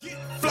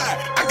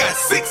got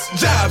 6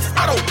 jobs.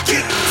 I don't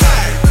get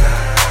tired.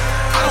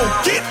 I don't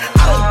get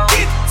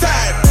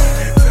tired.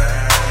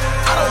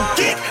 I don't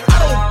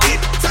get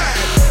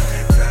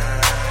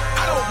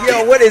tired.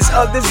 Yo, what is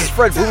up? This is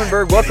Fred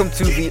Blumenberg. Welcome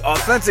to the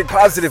Authentic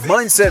Positive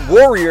Mindset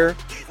Warrior.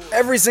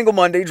 Every single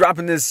Monday,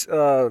 dropping this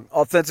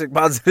Authentic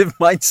Positive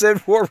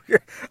Mindset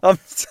Warrior. I'm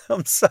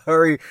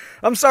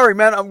sorry,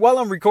 man. While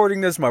I'm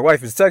recording this, my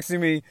wife is texting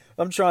me.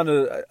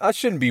 I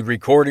shouldn't be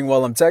recording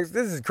while I'm texting.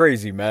 This is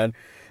crazy, man.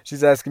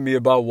 She's asking me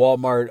about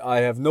Walmart. I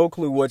have no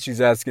clue what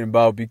she's asking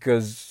about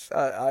because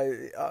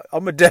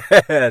I'm a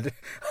dad.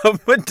 I'm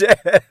a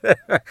dad.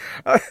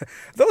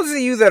 Those of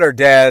you that are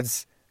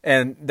dads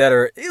and that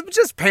are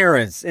just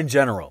parents in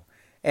general,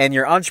 and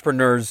you're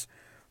entrepreneurs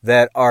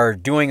that are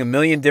doing a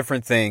million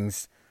different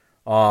things,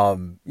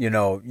 you're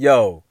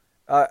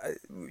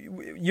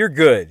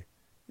good.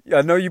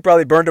 I know you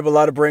probably burned up a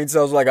lot of brain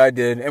cells like I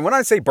did. And when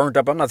I say burnt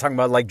up, I'm not talking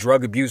about like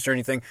drug abuse or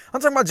anything.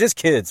 I'm talking about just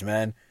kids,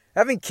 man.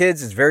 Having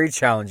kids is very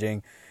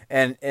challenging,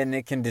 and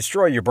it can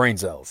destroy your brain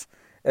cells.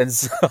 And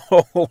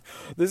so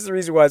this is the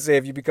reason why I say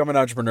if you become an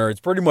entrepreneur, it's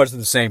pretty much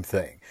the same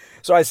thing.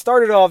 So I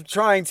started off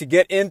trying to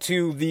get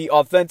into the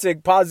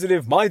Authentic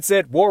Positive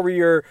Mindset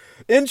Warrior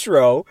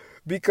intro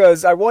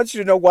because I want you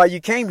to know why you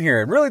came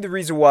here. And really the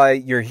reason why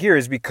you're here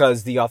is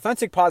because the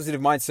Authentic Positive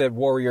Mindset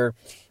Warrior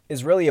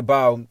is really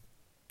about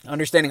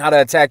understanding how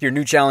to attack your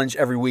new challenge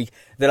every week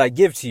that I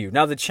give to you.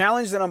 Now, the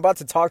challenge that I'm about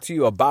to talk to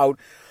you about,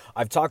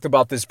 I've talked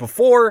about this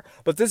before,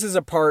 but this is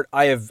a part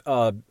I have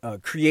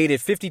created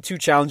 52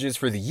 challenges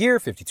for the year,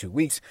 52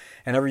 weeks,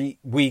 and every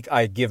week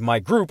I give my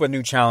group a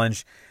new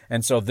challenge,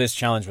 and so this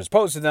challenge was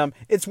posed to them.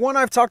 It's one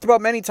I've talked about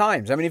many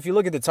times. I mean, if you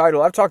look at the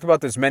title, I've talked about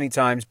this many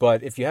times,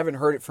 but if you haven't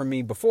heard it from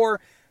me before,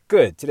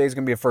 good. Today's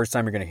going to be the first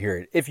time you're going to hear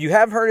it. If you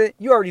have heard it,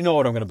 you already know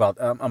what I'm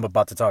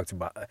about to talk to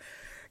about.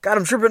 God,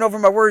 I'm tripping over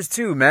my words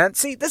too, man.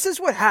 See, this is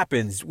what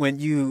happens when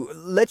you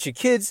let your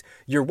kids,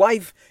 your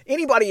wife,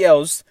 anybody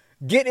else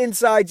get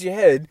inside your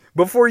head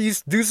before you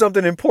do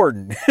something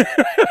important.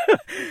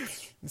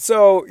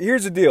 So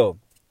here's the deal.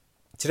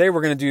 Today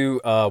we're going to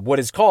do what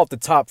is called the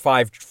Top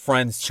 5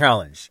 Friends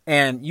Challenge.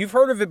 And you've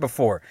heard of it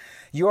before.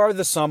 You are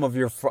the sum of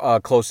your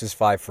closest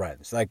 5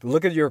 friends. Like,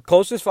 look at your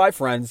closest 5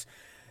 friends.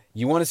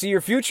 You want to see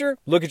your future?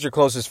 Look at your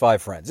closest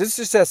 5 friends. It's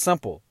just that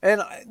simple.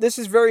 And this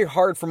is very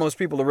hard for most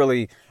people to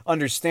really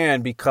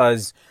understand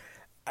because,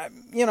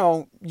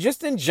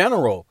 just in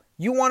general,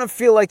 you want to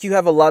feel like you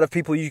have a lot of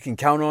people you can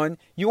count on.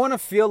 You want to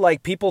feel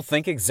like people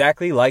think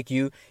exactly like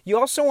you. You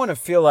also want to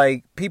feel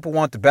like people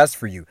want the best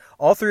for you.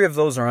 All 3 of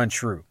those are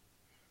untrue.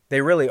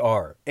 They really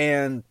are.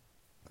 And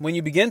when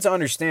you begin to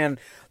understand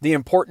the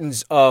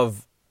importance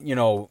of,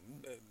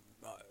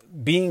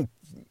 being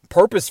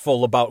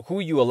purposeful about who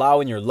you allow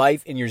in your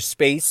life, in your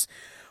space,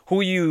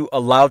 who you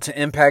allow to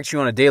impact you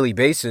on a daily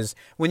basis,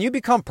 when you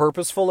become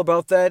purposeful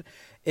about that,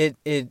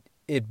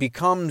 it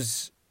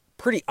becomes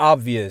pretty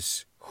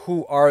obvious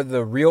who are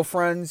the real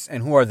friends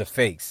and who are the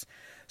fakes.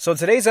 So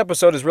today's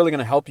episode is really going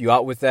to help you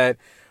out with that.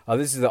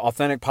 This is the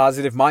Authentic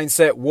Positive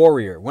Mindset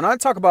Warrior. When I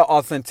talk about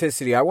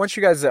authenticity, I want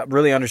you guys to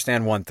really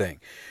understand one thing.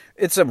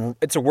 It's a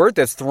word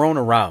that's thrown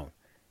around,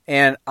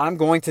 and I'm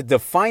going to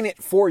define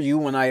it for you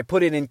when I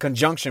put it in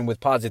conjunction with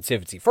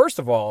positivity. First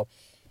of all,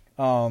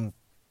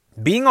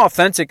 being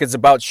authentic is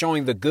about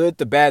showing the good,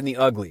 the bad, and the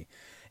ugly.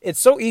 It's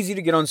so easy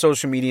to get on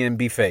social media and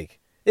be fake.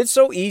 It's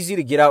so easy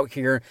to get out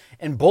here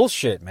and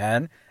bullshit,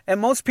 man. And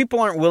most people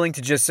aren't willing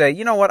to just say,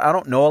 you know what, I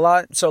don't know a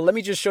lot, so let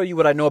me just show you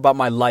what I know about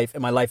my life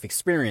and my life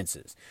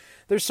experiences.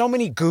 There's so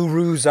many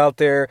gurus out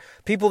there,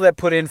 people that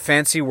put in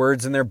fancy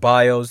words in their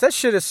bios. That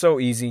shit is so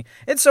easy.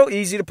 It's so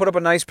easy to put up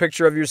a nice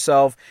picture of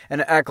yourself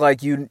and act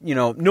like you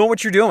know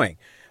what you're doing.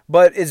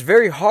 But it's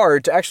very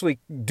hard to actually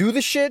do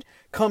the shit,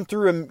 come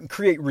through and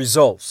create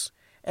results.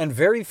 And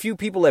very few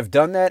people have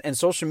done that, and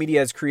social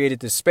media has created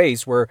this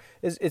space where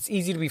it's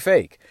easy to be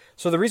fake.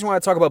 So the reason why I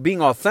talk about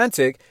being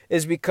authentic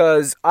is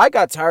because I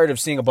got tired of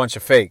seeing a bunch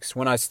of fakes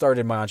when I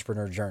started my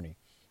entrepreneur journey.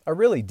 I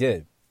really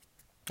did.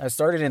 I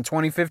started in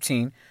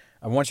 2015.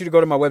 I want you to go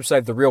to my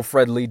website,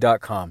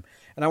 therealfredlee.com,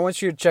 and I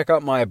want you to check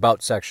out my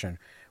About section.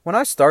 When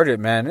I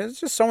started, man, there's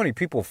just so many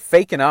people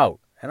faking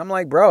out. And I'm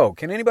like, bro,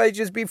 can anybody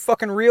just be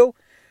fucking real?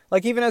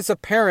 Like, even as a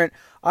parent,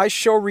 I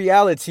show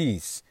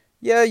realities.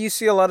 Yeah, you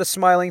see a lot of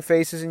smiling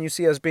faces and you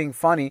see us being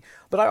funny,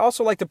 but I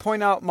also like to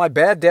point out my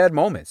bad dad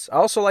moments. I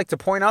also like to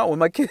point out when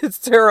my kids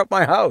tear up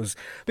my house.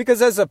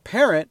 Because as a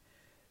parent,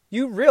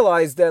 you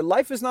realize that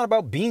life is not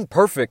about being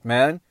perfect,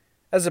 man.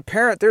 As a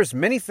parent, there's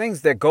many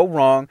things that go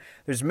wrong.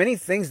 There's many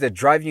things that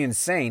drive you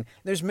insane.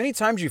 There's many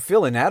times you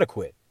feel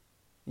inadequate.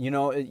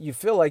 You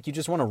feel like you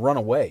just want to run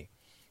away.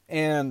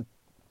 And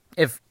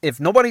if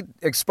nobody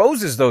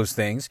exposes those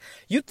things,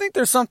 you think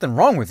there's something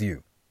wrong with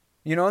you.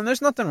 And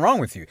there's nothing wrong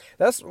with you.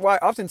 That's why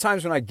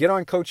oftentimes when I get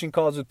on coaching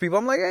calls with people,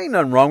 I'm like, ain't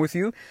nothing wrong with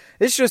you.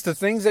 It's just the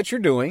things that you're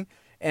doing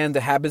and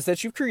the habits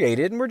that you've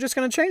created, and we're just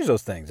going to change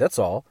those things. That's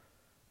all.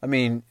 I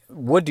mean,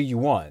 what do you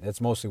want? That's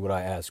mostly what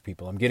I ask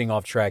people. I'm getting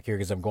off track here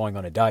because I'm going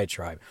on a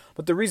diatribe.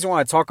 But the reason why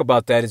I talk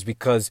about that is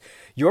because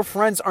your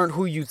friends aren't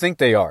who you think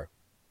they are.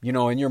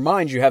 In your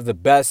mind, you have the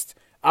best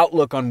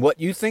outlook on what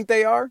you think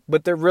they are,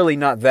 but they're really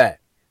not that.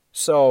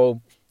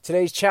 So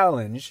today's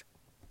challenge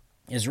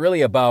is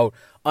really about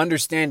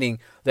understanding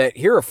that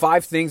here are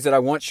 5 things that I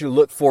want you to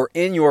look for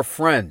in your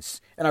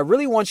friends. And I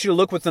really want you to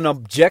look with an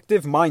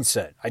objective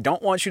mindset. I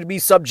don't want you to be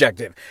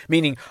subjective,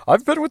 meaning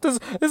I've been with this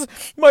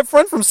my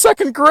friend from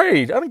 2nd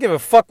grade. I don't give a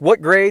fuck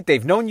what grade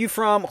they've known you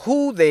from,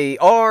 who they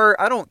are.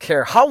 I don't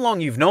care how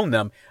long you've known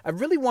them. I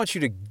really want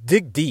you to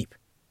dig deep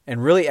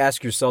and really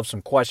ask yourself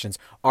some questions.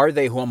 Are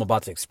they who I'm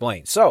about to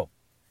explain? So,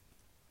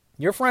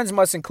 your friends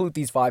must include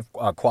these 5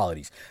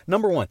 qualities.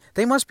 Number 1,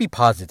 they must be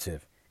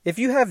positive. If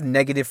you have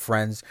negative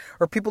friends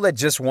or people that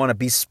just want to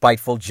be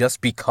spiteful just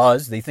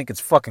because they think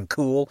it's fucking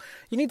cool,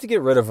 you need to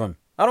get rid of them.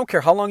 I don't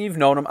care how long you've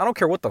known them. I don't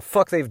care what the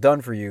fuck they've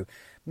done for you.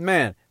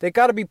 Man, they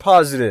got to be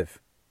positive.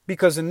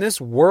 Because in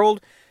this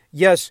world,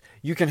 yes,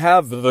 you can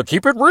have the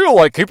keep it real,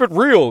 I keep it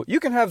real.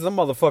 You can have them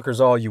motherfuckers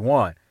all you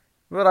want.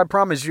 But I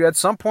promise you, at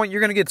some point, you're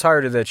going to get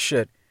tired of that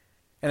shit.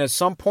 And at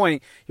some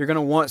point, you're going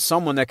to want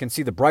someone that can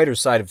see the brighter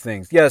side of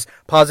things. Yes,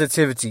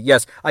 positivity.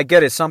 Yes, I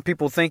get it. Some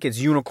people think it's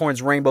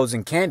unicorns, rainbows,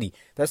 and candy.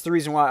 That's the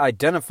reason why I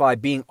identify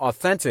being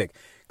authentic.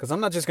 Because I'm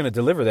not just going to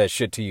deliver that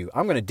shit to you.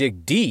 I'm going to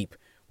dig deep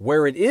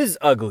where it is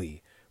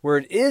ugly, where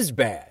it is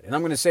bad. And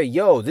I'm going to say,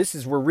 yo, this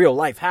is where real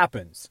life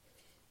happens.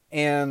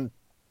 And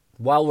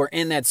while we're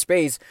in that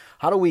space,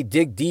 how do we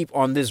dig deep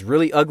on this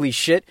really ugly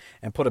shit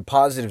and put a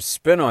positive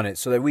spin on it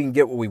so that we can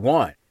get what we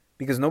want?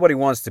 Because nobody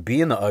wants to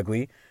be in the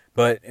ugly.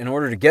 But in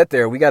order to get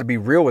there, we got to be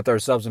real with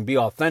ourselves and be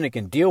authentic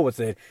and deal with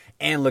it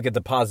and look at the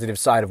positive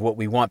side of what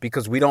we want,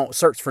 because we don't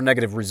search for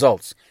negative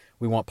results.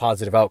 We want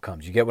positive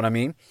outcomes. You get what I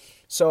mean?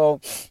 So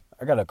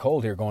I got a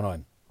cold here going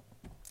on.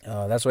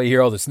 That's why you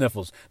hear all the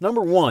sniffles.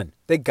 Number 1,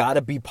 they got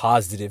to be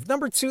positive.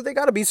 Number 2, they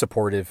got to be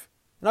supportive.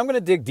 And I'm going to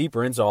dig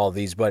deeper into all of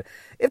these. But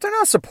if they're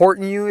not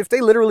supporting you, if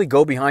they literally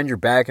go behind your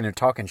back and they're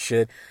talking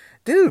shit,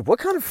 dude, what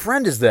kind of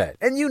friend is that?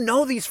 And you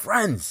know these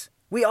friends.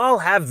 We all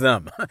have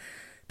them.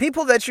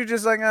 People that you're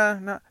just like,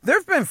 no. There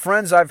have been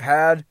friends I've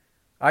had,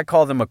 I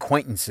call them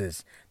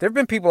acquaintances. There have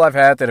been people I've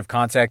had that have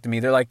contacted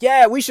me. They're like,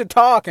 yeah, we should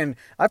talk. And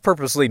I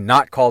purposely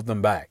not called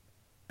them back.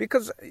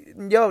 Because,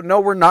 no,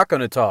 we're not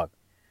going to talk.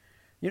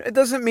 It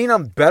doesn't mean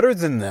I'm better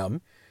than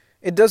them.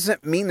 It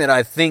doesn't mean that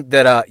I think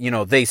that,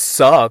 they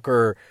suck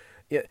or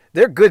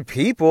they're good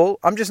people.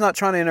 I'm just not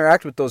trying to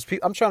interact with those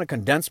people. I'm trying to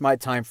condense my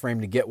time frame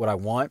to get what I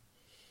want.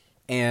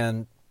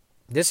 And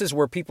this is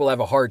where people have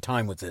a hard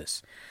time with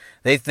this.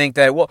 They think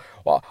that, well,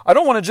 I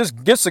don't want to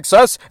just get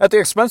success at the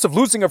expense of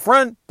losing a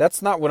friend.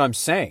 That's not what I'm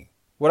saying.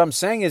 What I'm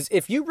saying is,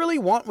 if you really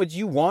want what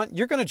you want,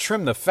 you're going to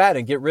trim the fat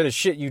and get rid of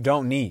shit you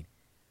don't need.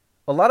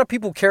 A lot of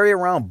people carry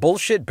around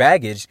bullshit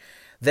baggage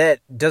that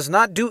does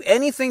not do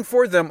anything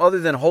for them other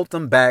than hold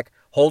them back,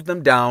 hold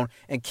them down,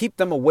 and keep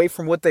them away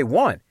from what they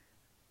want.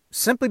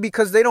 Simply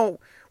because they don't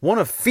want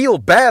to feel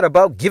bad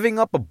about giving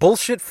up a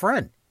bullshit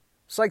friend.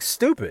 It's like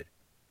stupid.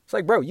 It's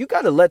like, bro, you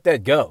got to let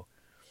that go.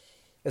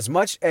 As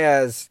much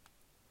as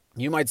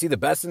you might see the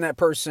best in that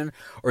person,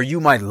 or you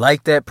might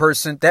like that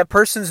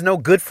person's no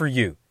good for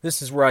you.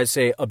 This is where I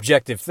say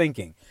objective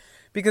thinking.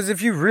 Because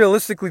if you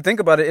realistically think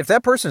about it, if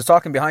that person's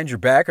talking behind your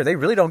back, or they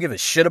really don't give a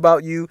shit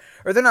about you,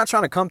 or they're not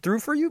trying to come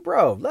through for you,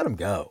 bro, let them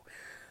go.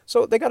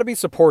 So they got to be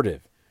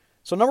supportive.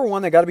 So number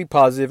 1, they got to be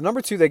positive. Number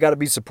 2, they got to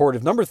be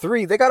supportive. Number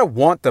 3, they got to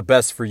want the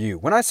best for you.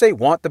 When I say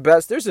want the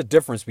best, there's a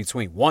difference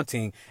between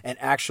wanting and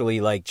actually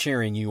like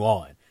cheering you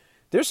on.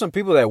 There's some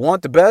people that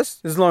want the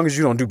best as long as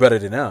you don't do better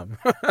than them.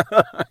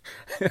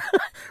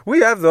 We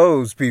have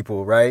those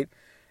people, right?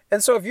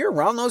 And so if you're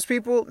around those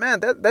people, man,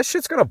 that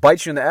shit's going to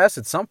bite you in the ass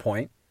at some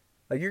point.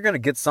 Like, you're going to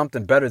get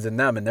something better than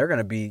them, and they're going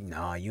to be,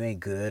 nah, you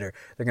ain't good, or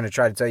they're going to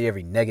try to tell you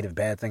every negative,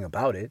 bad thing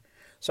about it.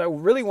 So I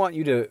really want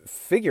you to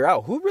figure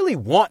out who really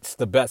wants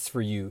the best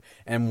for you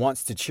and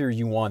wants to cheer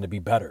you on to be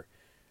better.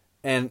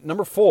 And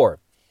number 4,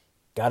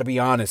 got to be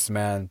honest,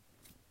 man.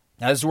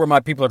 Now, this is where my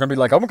people are going to be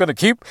like, I'm going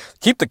to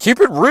keep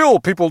it real,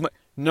 people.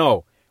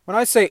 No. When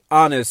I say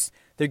honest,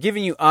 they're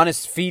giving you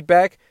honest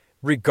feedback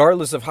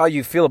regardless of how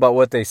you feel about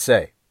what they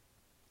say.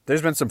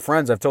 There's been some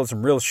friends I've told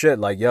some real shit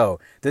like, yo,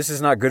 this is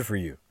not good for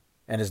you.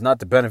 And it's not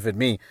to benefit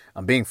me.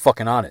 I'm being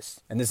fucking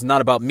honest. And this is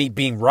not about me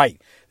being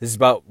right. This is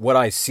about what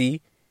I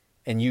see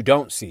and you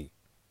don't see.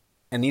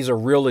 And these are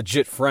real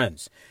legit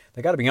friends.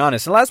 They got to be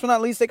honest. And last but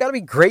not least, they got to be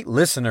great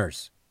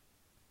listeners.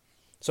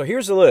 So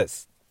here's the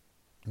list.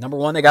 Number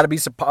 1, they got to be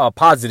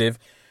positive.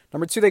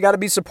 Number 2, they got to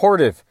be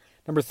supportive.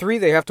 Number 3,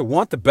 they have to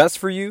want the best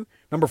for you.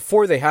 Number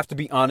 4, they have to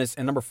be honest.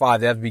 And number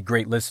 5, they have to be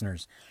great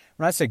listeners.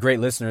 When I say great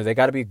listener, they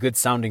got to be a good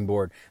sounding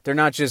board. They're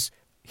not just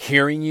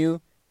hearing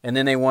you and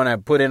then they want to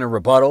put in a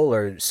rebuttal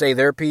or say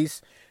their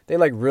piece. They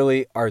like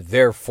really are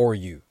there for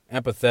you,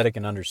 empathetic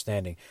and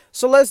understanding.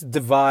 So let's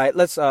dive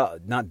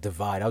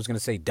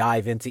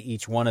into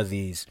each one of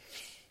these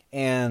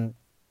and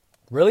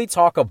really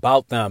talk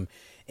about them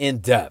in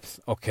depth,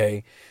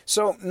 okay?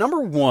 So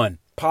number 1,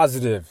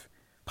 positive.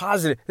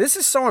 This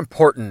is so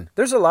important.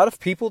 There's a lot of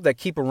people that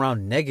keep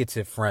around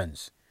negative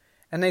friends.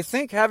 And they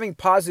think having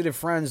positive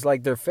friends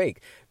like they're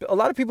fake. A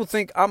lot of people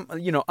think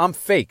I'm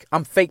fake.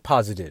 I'm fake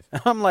positive.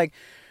 I'm like,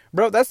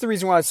 bro, that's the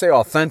reason why I say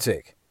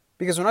authentic.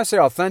 Because when I say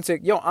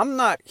authentic, I'm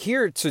not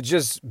here to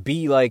just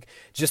be like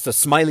just a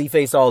smiley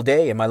face all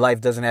day and my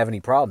life doesn't have any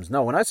problems.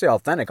 No, when I say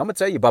authentic, I'm going to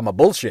tell you about my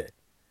bullshit.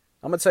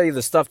 I'm going to tell you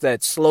the stuff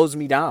that slows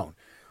me down.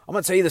 I'm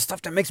going to tell you the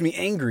stuff that makes me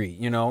angry,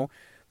 I'm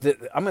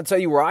going to tell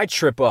you where I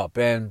trip up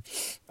and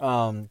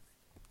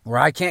where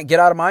I can't get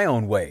out of my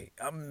own way.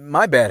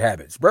 My bad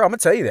habits. Bro, I'm going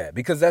to tell you that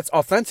because that's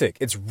authentic.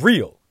 It's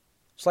real.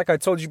 It's like I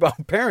told you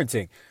about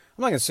parenting.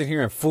 I'm not going to sit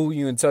here and fool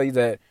you and tell you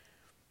that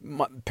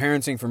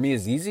parenting for me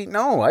is easy.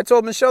 No, I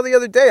told Michelle the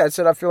other day, I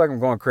said, I feel like I'm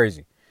going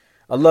crazy.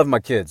 I love my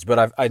kids,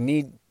 but I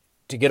need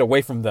to get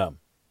away from them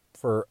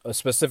for a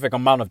specific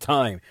amount of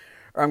time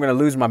or I'm going to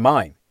lose my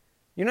mind.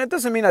 It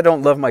doesn't mean I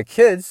don't love my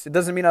kids. It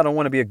doesn't mean I don't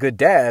want to be a good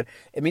dad.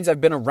 It means I've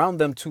been around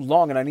them too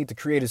long and I need to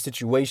create a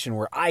situation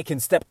where I can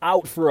step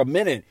out for a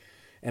minute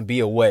and be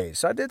away.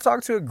 So I did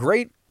talk to a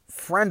great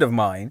friend of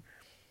mine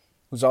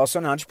who's also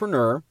an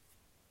entrepreneur.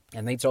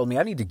 And they told me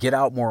I need to get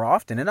out more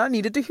often. And I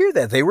needed to hear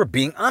that. They were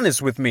being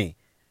honest with me.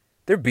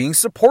 They're being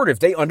supportive.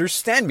 They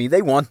understand me.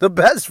 They want the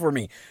best for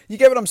me. You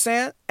get what I'm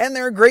saying? And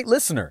they're a great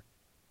listener.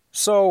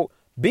 So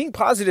being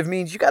positive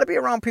means you got to be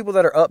around people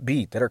that are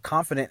upbeat, that are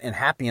confident and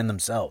happy in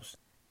themselves.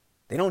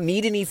 They don't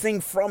need anything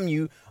from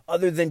you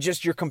other than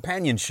just your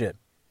companionship.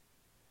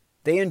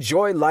 They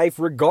enjoy life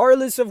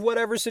regardless of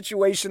whatever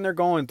situation they're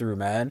going through,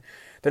 man.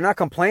 They're not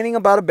complaining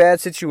about a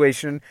bad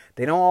situation.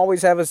 They don't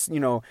always have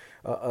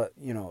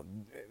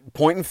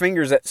pointing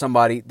fingers at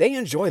somebody. They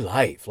enjoy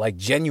life, like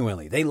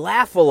genuinely. They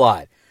laugh a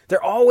lot.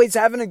 They're always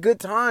having a good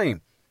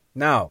time.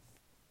 Now,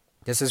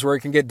 this is where it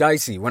can get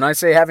dicey. When I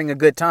say having a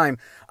good time,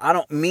 I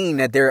don't mean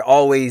that they're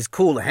always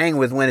cool to hang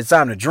with when it's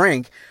time to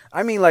drink.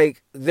 I mean,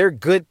 like, they're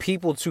good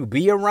people to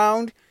be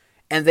around,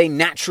 and they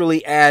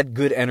naturally add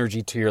good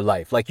energy to your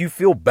life. Like, you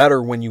feel better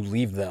when you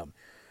leave them.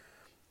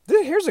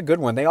 Here's a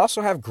good one. They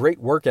also have great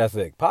work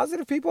ethic.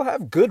 Positive people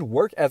have good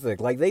work ethic.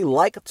 Like, they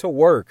like to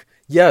work.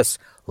 Yes,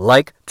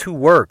 like to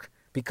work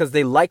because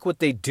they like what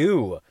they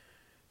do.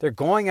 They're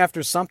going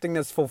after something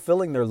that's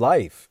fulfilling their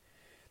life.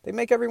 They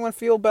make everyone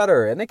feel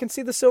better and they can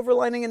see the silver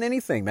lining in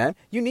anything, man.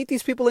 You need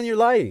these people in your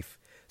life.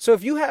 So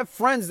if you have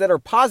friends that are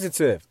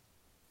positive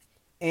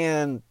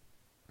and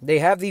they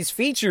have these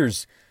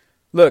features,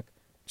 look,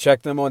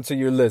 check them onto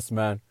your list,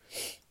 man.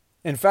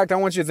 In fact, I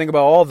want you to think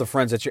about all the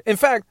friends that in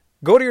fact,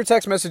 go to your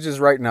text messages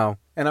right now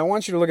and I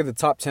want you to look at the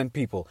top 10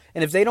 people.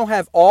 And if they don't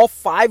have all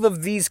 5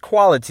 of these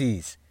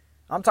qualities,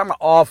 I'm talking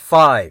about all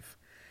 5,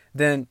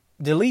 then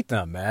delete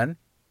them, man.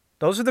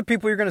 Those are the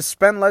people you're going to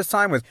spend less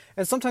time with.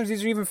 And sometimes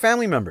these are even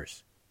family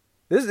members.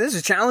 This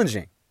is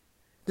challenging.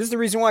 This is the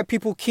reason why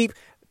people keep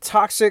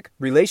toxic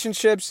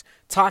relationships,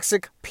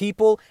 toxic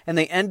people, and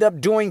they end up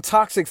doing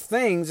toxic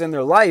things in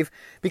their life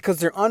because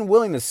they're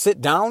unwilling to sit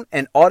down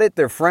and audit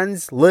their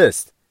friends'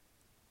 list.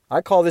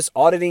 I call this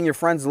auditing your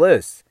friends'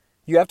 list.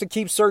 You have to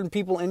keep certain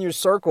people in your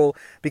circle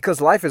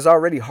because life is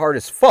already hard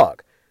as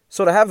fuck.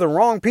 So to have the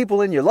wrong people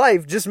in your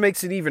life just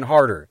makes it even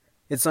harder.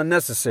 It's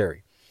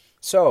unnecessary.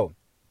 So,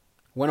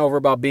 went over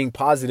about being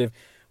positive.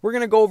 We're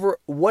going to go over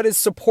what does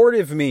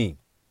supportive mean.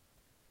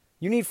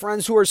 You need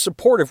friends who are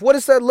supportive. What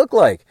does that look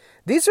like?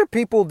 These are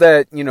people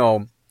that,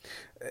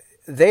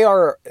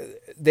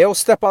 they'll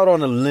step out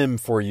on a limb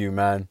for you,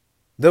 man.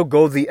 They'll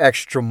go the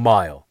extra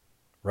mile,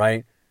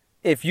 right?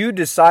 If you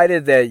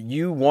decided that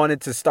you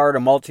wanted to start a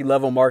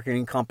multi-level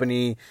marketing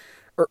company,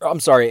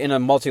 in a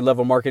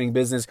multi-level marketing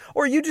business,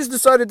 or you just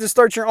decided to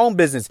start your own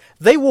business,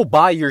 they will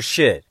buy your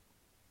shit.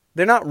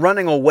 They're not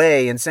running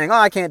away and saying, oh,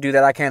 I can't do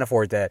that. I can't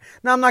afford that.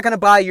 No, I'm not going to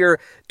buy your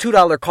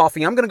 $2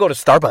 coffee. I'm going to go to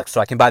Starbucks so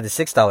I can buy the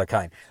 $6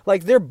 kind.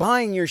 Like, they're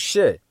buying your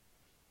shit.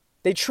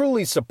 They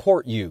truly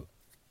support you.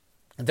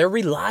 They're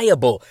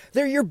reliable.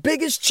 They're your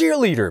biggest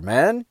cheerleader,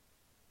 man.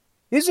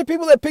 These are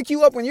people that pick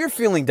you up when you're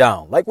feeling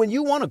down. Like, when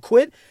you want to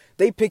quit,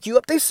 they pick you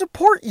up. They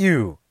support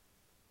you.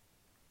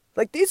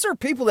 Like, these are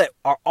people that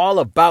are all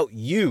about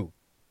you.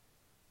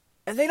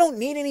 And they don't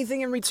need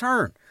anything in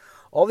return.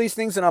 All these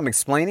things that I'm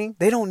explaining,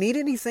 they don't need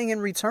anything in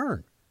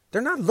return. They're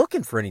not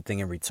looking for anything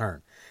in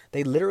return.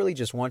 They literally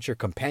just want your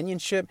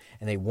companionship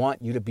and they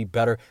want you to be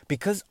better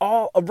because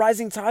a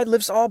rising tide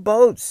lifts all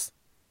boats.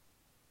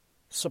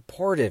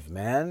 Supportive,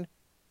 man.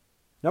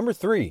 Number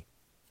 3,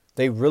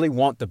 they really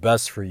want the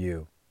best for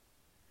you.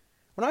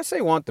 When I say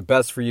want the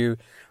best for you,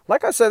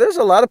 like I said, there's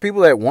a lot of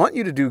people that want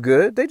you to do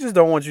good. They just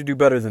don't want you to do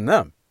better than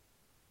them.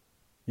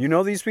 You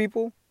know these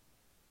people?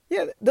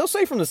 Yeah, they'll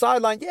say from the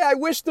sideline, yeah, I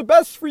wish the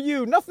best for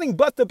you. Nothing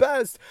but the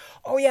best.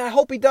 Oh, yeah, I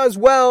hope he does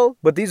well.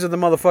 But these are the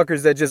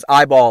motherfuckers that just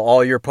eyeball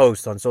all your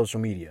posts on social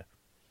media,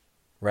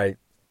 right?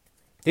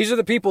 These are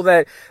the people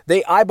that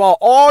they eyeball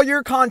all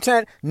your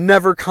content,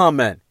 never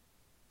comment,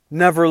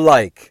 never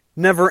like,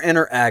 never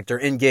interact or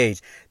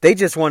engage. They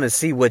just want to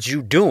see what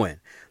you doing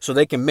so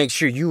they can make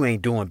sure you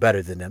ain't doing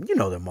better than them. You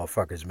know them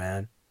motherfuckers,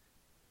 man.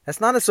 That's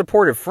not a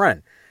supportive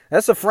friend.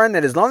 That's a friend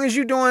that as long as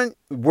you're doing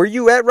where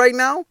you at right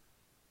now,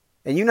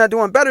 and you're not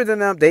doing better than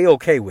them, they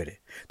okay with it.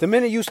 The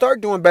minute you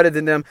start doing better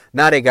than them,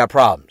 now they got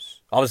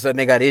problems. All of a sudden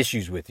they got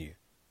issues with you.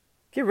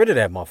 Get rid of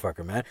that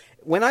motherfucker, man.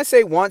 When I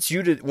say wants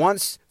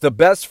the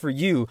best for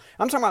you,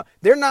 I'm talking about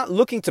they're not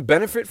looking to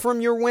benefit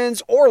from your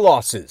wins or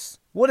losses.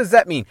 What does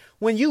that mean?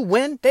 When you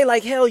win, they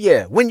like, hell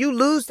yeah. When you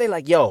lose, they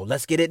like, yo,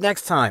 let's get it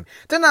next time.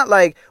 They're not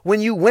like,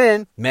 when you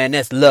win, man,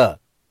 that's love.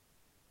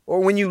 Or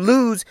when you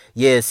lose,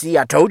 yeah, see,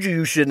 I told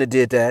you shouldn't have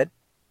did that.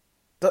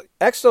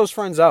 X those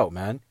friends out,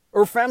 man.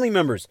 Or family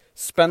members.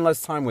 Spend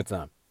less time with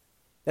them.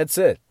 That's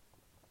it.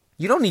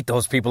 You don't need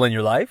those people in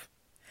your life.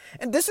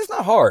 And this is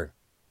not hard.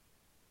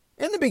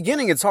 In the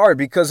beginning, it's hard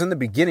because in the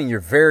beginning, you're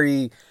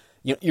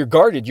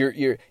guarded.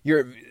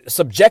 Your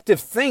subjective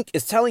think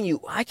is telling you,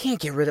 I can't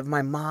get rid of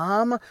my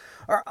mom.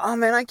 Or, oh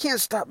man, I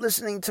can't stop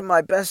listening to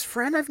my best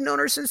friend. I've known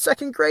her since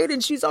 2nd grade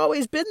and she's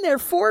always been there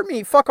for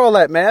me. Fuck all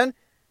that, man.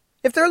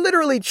 If they're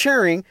literally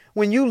cheering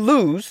when you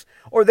lose,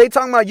 or they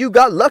talking about you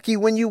got lucky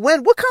when you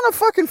win, what kind of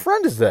fucking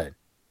friend is that?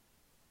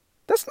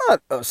 That's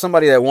not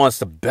somebody that wants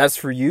the best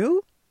for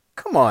you.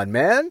 Come on,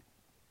 man.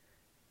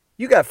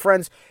 You got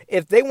friends,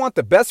 if they want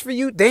the best for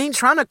you, they ain't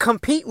trying to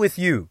compete with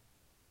you.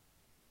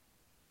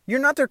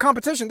 You're not their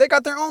competition. They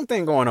got their own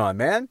thing going on,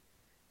 man.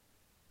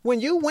 When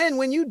you win,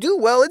 when you do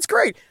well, it's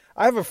great.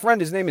 I have a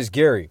friend, his name is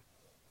Gary.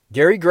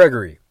 Gary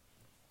Gregory.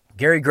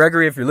 Gary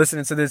Gregory, if you're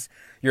listening to this,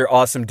 you're an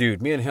awesome dude.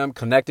 Me and him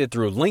connected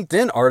through a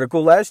LinkedIn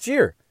article last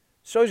year.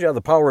 Shows you how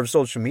the power of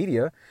social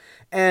media.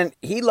 And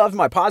he loved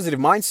my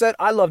positive mindset.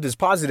 I loved his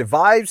positive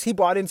vibes. He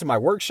bought into my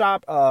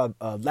workshop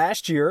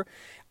last year.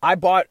 I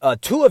bought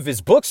 2 of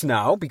his books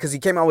now because he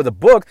came out with a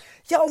book.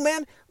 Yo,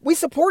 man, we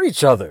support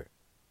each other.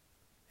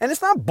 And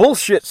it's not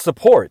bullshit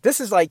support. This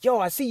is like, yo,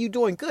 I see you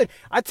doing good.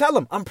 I tell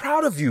him, I'm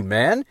proud of you,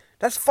 man.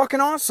 That's fucking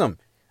awesome.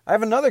 I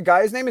have another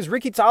guy. His name is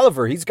Ricky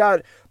Tolliver. He's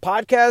got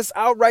podcasts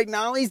out right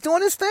now. He's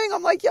doing his thing.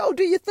 I'm like, yo,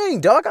 do your thing,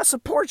 dog. I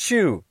support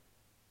you.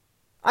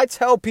 I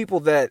tell people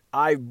that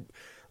I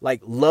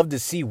love to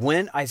see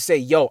win. I say,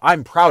 yo,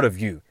 I'm proud of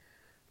you.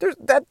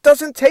 That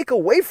doesn't take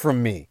away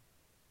from me.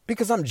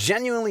 Because I'm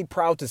genuinely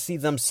proud to see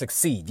them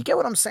succeed. You get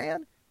what I'm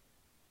saying?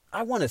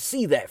 I want to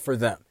see that for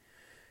them.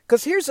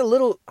 Because I'm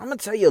going to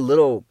tell you a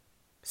little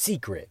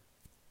secret.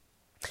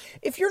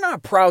 If you're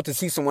not proud to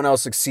see someone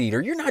else succeed,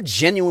 or you're not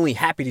genuinely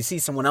happy to see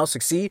someone else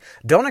succeed,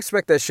 don't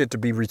expect that shit to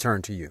be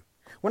returned to you.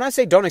 When I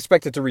say don't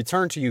expect it to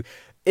return to you,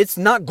 it's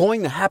not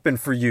going to happen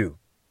for you.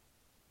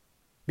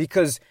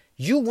 Because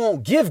you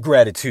won't give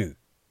gratitude.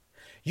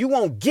 You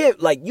won't give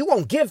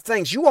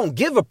thanks. You won't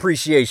give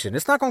appreciation.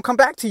 It's not going to come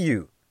back to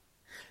you.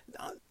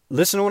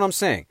 Listen to what I'm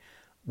saying.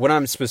 What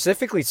I'm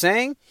specifically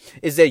saying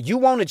is that you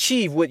won't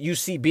achieve what you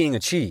see being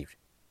achieved.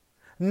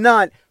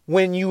 Not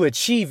when you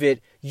achieve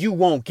it, you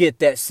won't get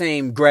that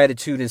same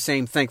gratitude and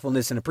same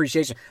thankfulness and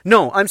appreciation.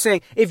 No, I'm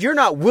saying if you're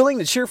not willing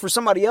to cheer for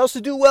somebody else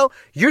to do well,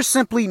 you're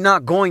simply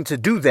not going to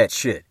do that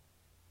shit.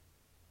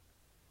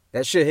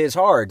 That shit hits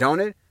hard, don't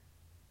it?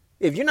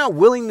 If you're not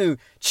willing to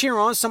cheer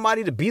on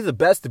somebody to be the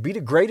best, to be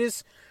the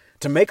greatest,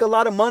 to make a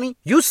lot of money,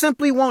 you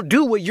simply won't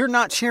do what you're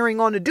not cheering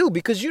on to do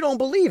because you don't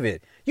believe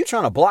it. You're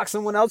trying to block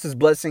someone else's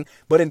blessing,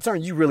 but in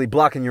turn, you really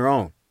blocking your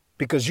own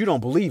because you don't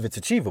believe it's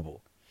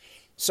achievable.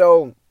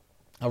 So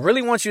I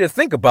really want you to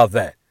think about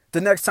that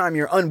the next time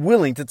you're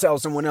unwilling to tell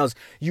someone else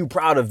you're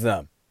proud of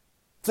them.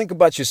 Think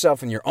about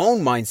yourself and your own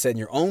mindset and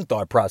your own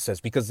thought process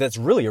because that's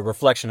really a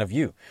reflection of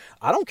you.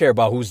 I don't care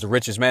about who's the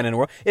richest man in the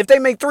world. If they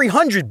make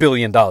 $300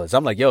 billion,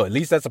 I'm like, yo, at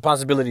least that's a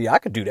possibility I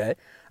could do that.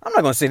 I'm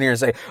not going to sit here and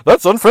say,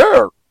 that's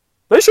unfair.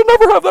 They should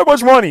never have that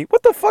much money.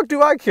 What the fuck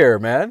do I care,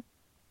 man?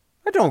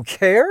 I don't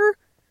care.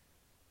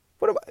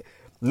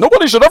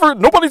 Nobody's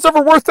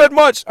ever worth that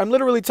much. I'm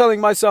literally telling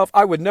myself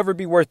I would never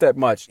be worth that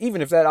much,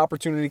 even if that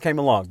opportunity came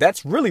along.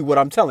 That's really what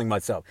I'm telling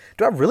myself.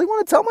 Do I really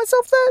want to tell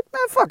myself that?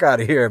 Man, fuck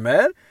out of here,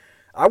 man.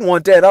 I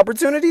want that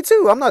opportunity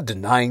too. I'm not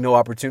denying no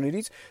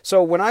opportunities.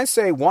 So when I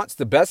say wants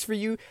the best for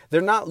you,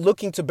 they're not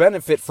looking to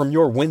benefit from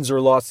your wins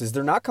or losses.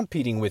 They're not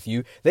competing with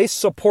you. They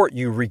support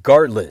you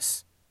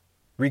regardless.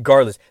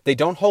 They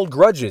don't hold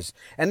grudges.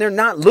 And they're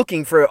not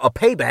looking for a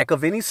payback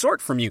of any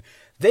sort from you.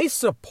 They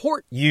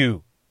support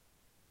you.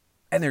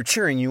 And they're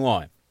cheering you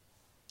on.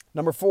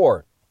 Number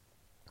 4,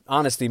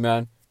 honesty,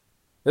 man.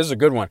 This is a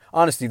good one.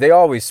 Honesty, they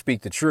always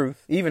speak the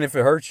truth, even if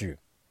it hurts you.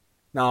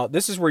 Now,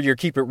 this is where your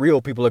keep it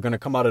real people are going to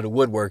come out of the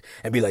woodwork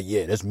and be like,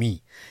 yeah, that's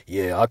me.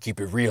 Yeah, I'll keep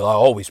it real. I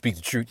always speak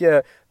the truth.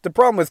 Yeah, the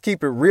problem with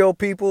keep it real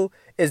people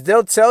is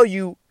they'll tell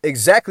you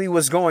exactly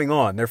what's going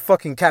on. They're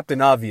fucking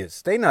Captain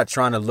Obvious. They're not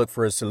trying to look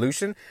for a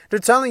solution.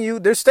 They're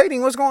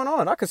stating what's going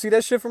on. I can see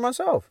that shit for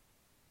myself.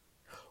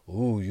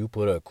 Ooh, you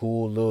put a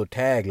cool little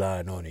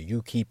tagline on it.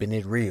 You keeping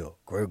it real.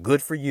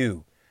 Good for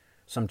you.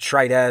 Some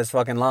trite ass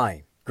fucking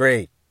line.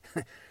 Great.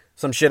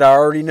 Some shit I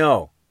already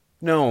know.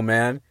 No,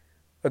 man.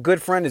 A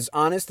good friend is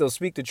honest. They'll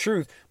speak the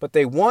truth, but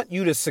they want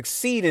you to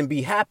succeed and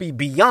be happy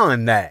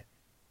beyond that.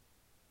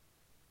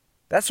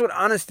 That's what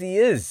honesty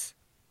is.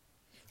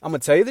 I'm going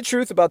to tell you the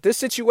truth about this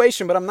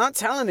situation, but I'm not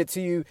telling it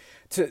to you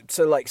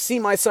to like see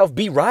myself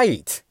be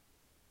right.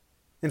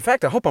 In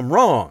fact, I hope I'm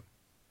wrong.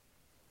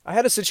 I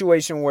had a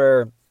situation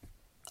where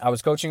I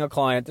was coaching a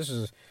client. This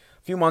was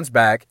few months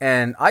back,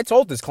 and I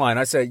told this client,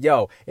 I said,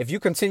 yo, if you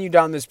continue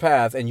down this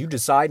path and you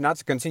decide not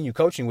to continue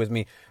coaching with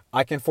me,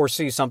 I can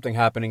foresee something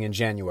happening in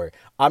January.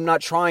 I'm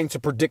not trying to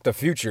predict the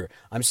future.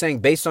 I'm saying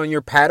based on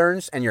your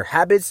patterns and your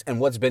habits and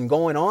what's been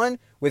going on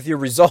with your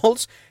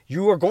results,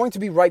 you are going to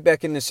be right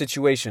back in this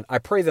situation. I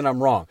pray that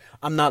I'm wrong.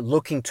 I'm not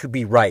looking to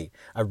be right.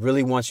 I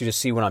really want you to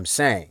see what I'm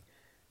saying.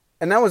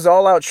 And that was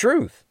all out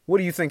truth. What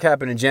do you think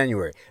happened in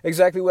January?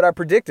 Exactly what I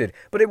predicted.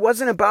 But it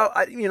wasn't about,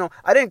 I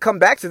didn't come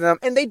back to them.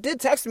 And they did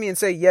text me and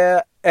say,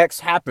 yeah,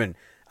 X happened.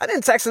 I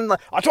didn't text them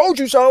like, I told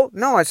you so.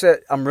 No, I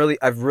said, I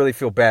really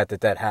feel bad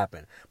that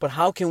happened. But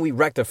how can we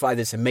rectify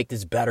this and make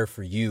this better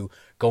for you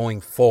going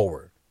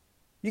forward?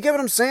 You get what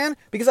I'm saying?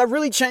 Because I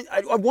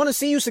want to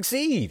see you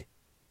succeed.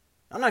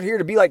 I'm not here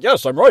to be like,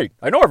 yes, I'm right.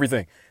 I know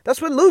everything.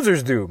 That's what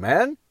losers do,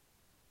 man.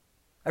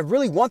 I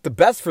really want the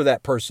best for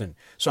that person.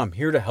 So I'm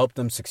here to help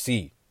them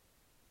succeed.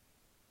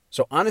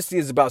 So honesty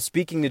is about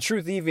speaking the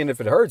truth even if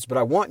it hurts, but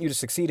I want you to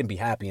succeed and be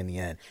happy in the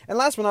end. And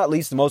last but not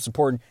least, the most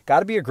important, got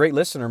to be a great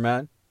listener,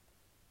 man.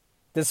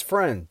 This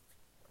friend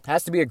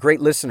has to be a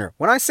great listener.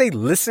 When I say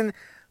listen,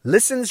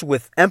 listens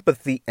with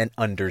empathy and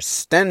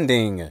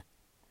understanding.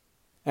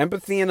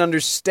 Empathy and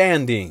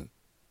understanding.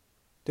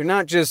 They're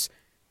not just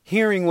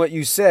hearing what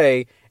you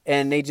say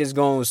and they just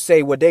gonna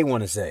say what they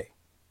want to say.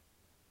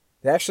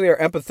 They actually are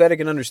empathetic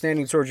and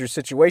understanding towards your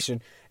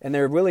situation, and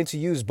they're willing to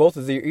use both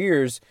of their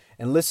ears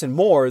and listen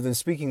more than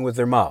speaking with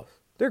their mouth.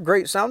 They're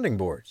great sounding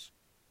boards.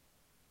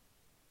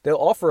 They'll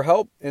offer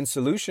help and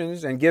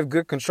solutions and give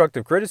good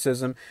constructive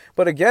criticism,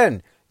 but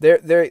again,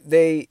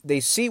 they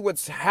see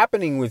what's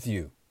happening with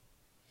you,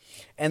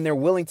 and they're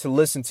willing to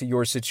listen to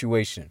your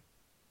situation.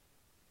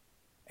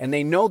 And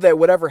they know that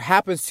whatever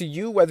happens to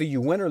you, whether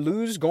you win or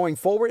lose going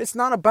forward, it's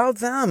not about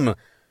them.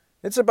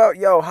 It's about,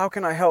 how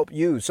can I help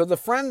you? So the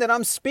friend that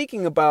I'm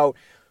speaking about,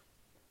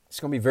 it's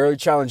going to be very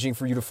challenging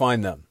for you to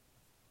find them.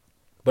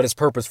 But it's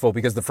purposeful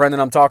because the friend that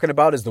I'm talking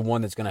about is the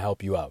one that's going to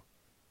help you out.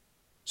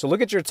 So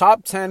look at your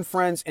top 10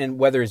 friends, and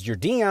whether it's your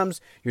DMs,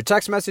 your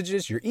text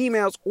messages, your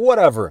emails,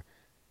 whatever.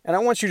 And I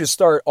want you to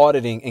start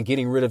auditing and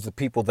getting rid of the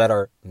people that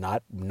are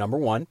not, number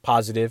 1,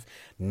 positive,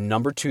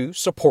 number 2,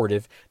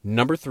 supportive,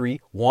 number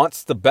 3,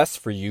 wants the best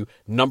for you,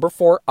 number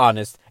 4,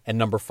 honest, and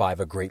number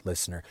 5, a great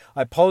listener.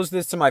 I posed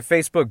this to my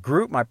Facebook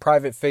group, my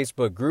private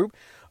Facebook group,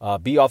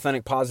 Be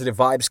Authentic Positive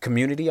Vibes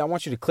Community. I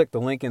want you to click the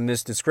link in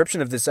this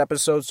description of this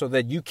episode so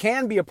that you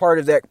can be a part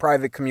of that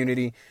private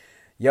community.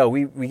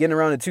 We getting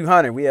around to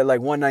 200. We had like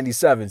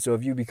 197. So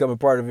if you become a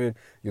part of it,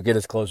 you'll get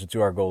us closer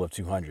to our goal of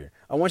 200.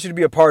 I want you to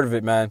be a part of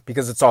it, man,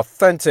 because it's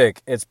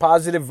authentic. It's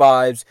positive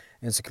vibes.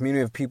 And it's a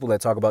community of people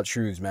that talk about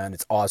truths, man.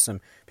 It's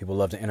awesome. People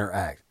love to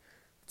interact.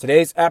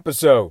 Today's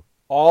episode,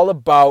 all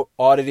about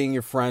auditing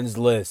your friends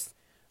list.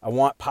 I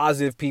want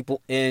positive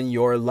people in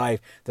your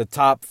life. The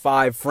top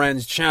 5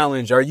 friends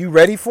challenge. Are you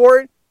ready for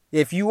it?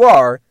 If you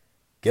are,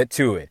 get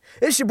to it.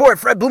 It's your boy,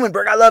 Fred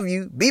Blumenberg. I love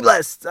you. Be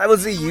blessed. I will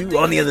see you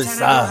on the other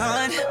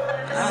side.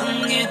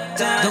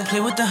 Don't play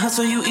with the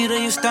hustle, you eat all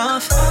your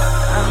stuff.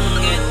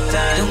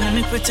 Don't let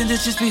me pretend to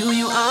just be who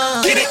you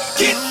are. Get it,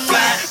 get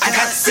fly. I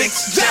got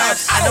 6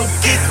 jobs. I don't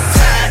get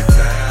tired.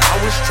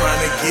 I was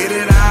trying to get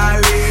it, I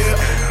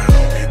live.